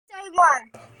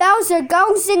one. Bowser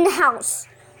goes in the house.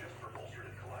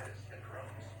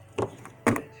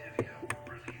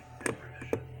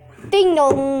 Ding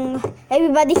dong.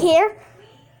 Everybody here?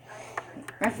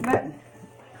 Press the button.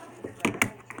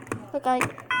 Okay.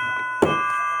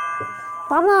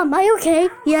 Mama, am I okay?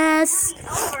 Yes.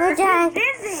 Okay.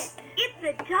 Visit. It's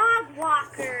a dog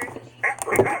walker.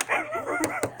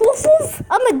 Woof woof.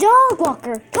 I'm a dog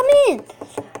walker. Come in.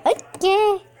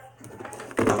 Okay.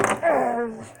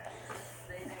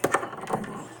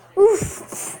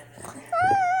 Oof.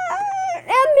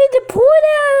 I'm in the pool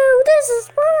now. This is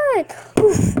fun.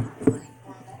 Oof.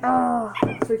 Oh,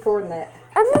 It's recording that.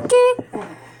 I'm okay.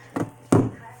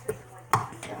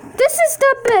 This is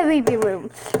the baby room.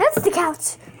 That's the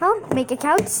couch. I'll make a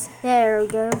couch. There we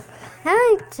go. Now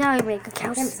I make a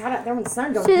couch. It's hot out there when the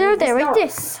sun goes See down. there, It's like dark.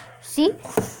 this. See?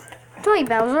 Toy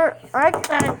Bowser. Alright.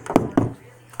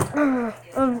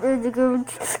 I'm in the good.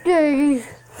 Yay.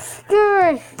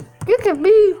 Yay. Look at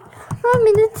me. I'm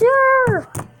in the chair.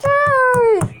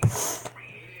 Yay.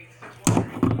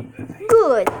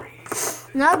 Good.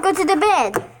 Now go to the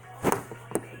bed.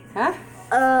 Huh?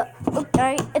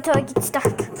 Okay, until it gets dark.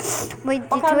 Wait,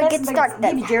 What until kind it of gets message dark give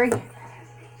then. you, Jerry?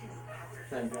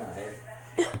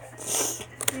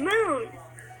 Moon.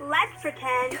 Let's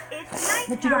pretend it's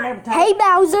But you don't nighttime. ever talk. Hey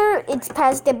Bowser, it's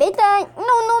past the bedtime.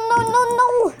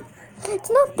 No. It's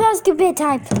not past the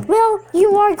bedtime. Well,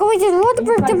 you are going to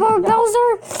Rutherford tomorrow,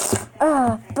 Bowser.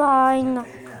 Fine.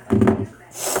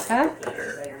 Huh?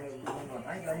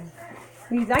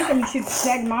 You thinking you should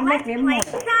tag Mom Let's up every play morning?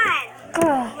 fun.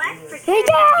 Let's Hey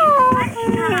pretend it's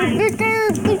nighttime. Good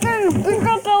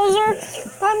girl, Bowser.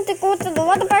 Time to go to the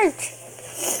water park.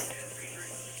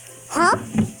 Huh?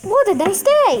 What a nice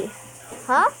day.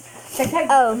 Huh? So take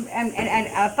Oh.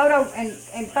 and photo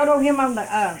and photo him on the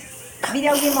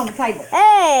video him on the table.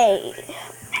 Hey.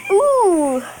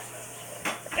 Ooh.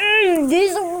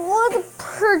 There's a water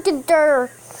park in there.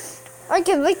 I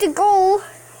can make the goal.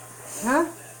 Huh?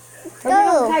 Put it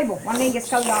on Go. the table. One knee gets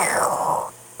covered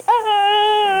off.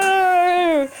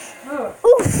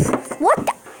 Oof! What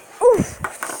the? Oof!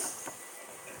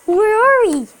 Where are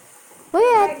we?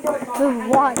 We're at the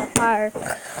water park.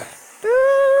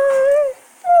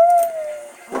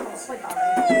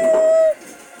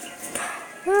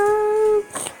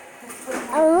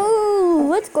 Oh,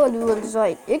 let's go to the water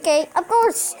slide. Okay, of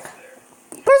course.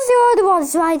 First, you on the water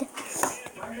slide.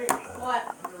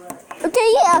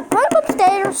 Okay, yeah, climb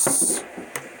upstairs.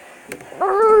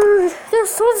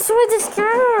 This so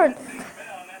scared.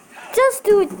 Just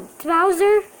do it,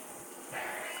 Bowser.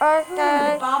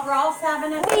 Okay. Bob Ross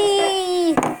having it.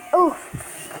 Whee! Oof.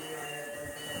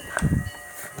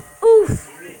 Oof.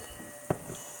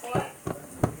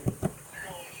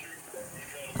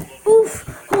 Oof.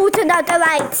 Who turned out the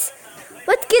lights?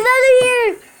 Let's get out of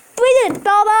here. Wait it,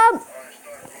 Bob.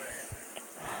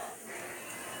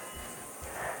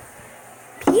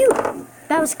 Phew.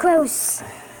 That was close.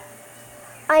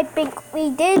 I think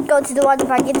we did go to the water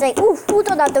park and say, oof, who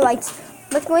turned out the lights?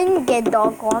 Let's go in and get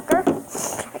dog walker.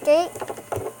 Okay.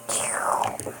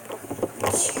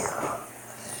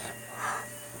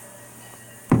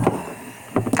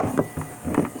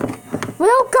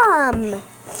 Welcome.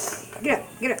 Get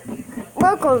it.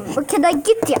 Welcome. What can I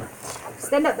get you?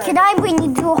 Stand up there. Can I bring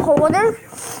you to a holder?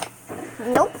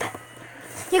 Nope.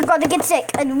 You're gonna get sick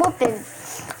and whooping.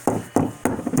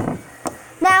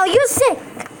 Now you're sick.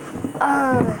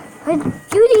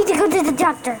 You need to go to the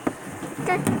doctor.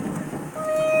 Okay.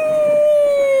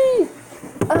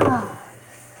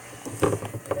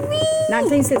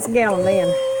 19 cents a gallon, then.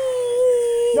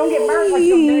 Don't get burned like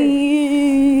you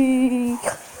do.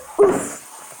 Oof.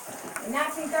 In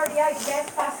 1938, the gas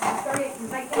prices was 38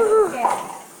 and 18 cents a gallon.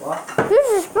 This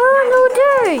is fun all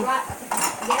day.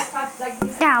 Gas prices 18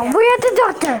 cents a Now gallon. we're at the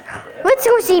doctor. Let's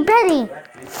go see Penny.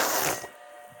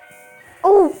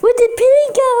 Oh, where did Penny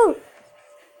go?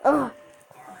 Oh,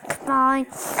 fine.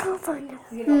 Go find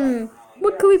her.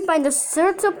 What can we find? The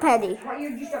search of Penny. What year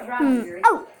did you start driving, Jerry?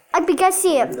 Oh, I think I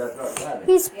see him.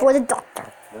 He's for the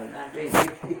doctor.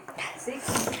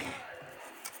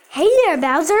 Hey there,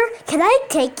 Bowser. Can I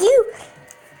take you?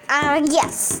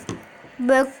 Yes.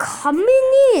 We're coming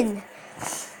in.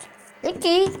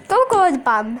 Okay, go,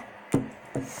 bum.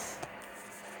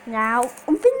 Now,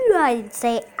 open your eyes and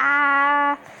say,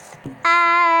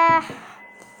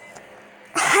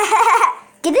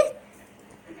 Get it?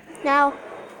 Now,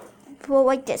 go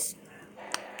like this.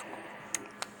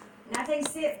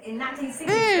 In 1960,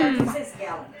 13 cents a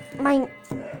gallon.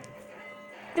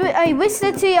 I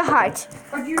whisper to your heart.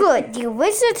 Good, you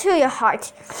whisper to your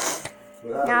heart.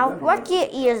 Now, work your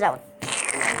ears out.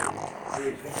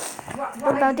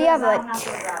 What about the other one?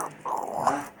 one?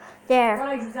 There.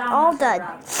 What age was I when All I started done.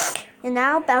 driving? And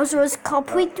now Bowser is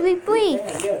completely free.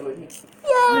 What year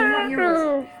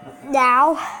was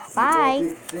Now,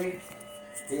 bye.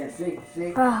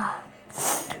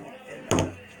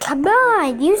 Come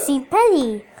on, you see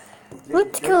Penny.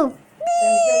 Let's go.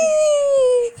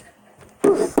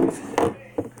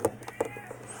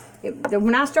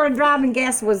 When I started driving,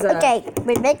 gas was Okay,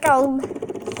 we're back home.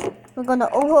 We're gonna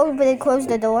open and close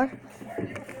the door.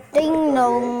 Ding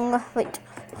dong. Wait.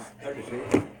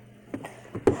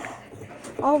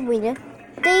 I'll read it.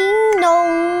 Ding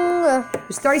dong. It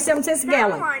was 37 cents a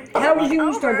gallon. How old was you when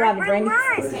you started driving, Brandy?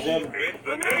 What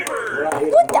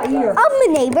the? year? I'm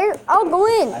a neighbor. I'll go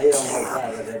in.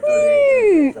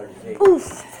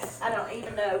 Oof. I don't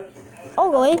even know.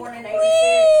 I'll go in. Born in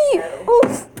 86.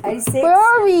 Oof. 86? Where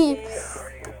are we?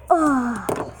 Ah,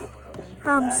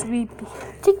 I'm sleepy.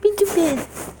 Take me to bed.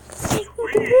 Take me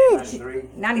to bed.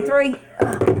 93?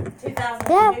 2002,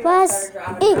 That was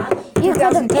it. You're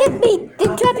gonna hit me. They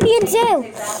trapped me in jail.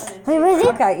 Wait, was it?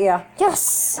 Okay, yeah.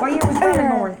 Yes. What year was Brandy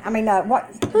born? I mean, what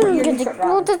I'm year did you gonna start go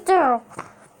driving? to jail.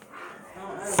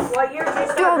 What year did you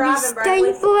start I'll be driving, staying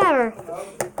Bradley? forever.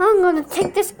 I'm gonna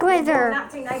take this glitter.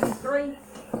 1983?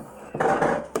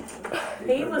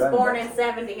 He was born in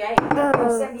 78.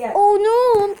 Oh no,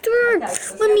 I'm third.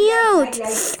 Let me out.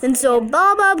 And so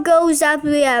Bob goes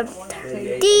after we have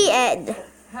the end.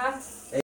 Huh?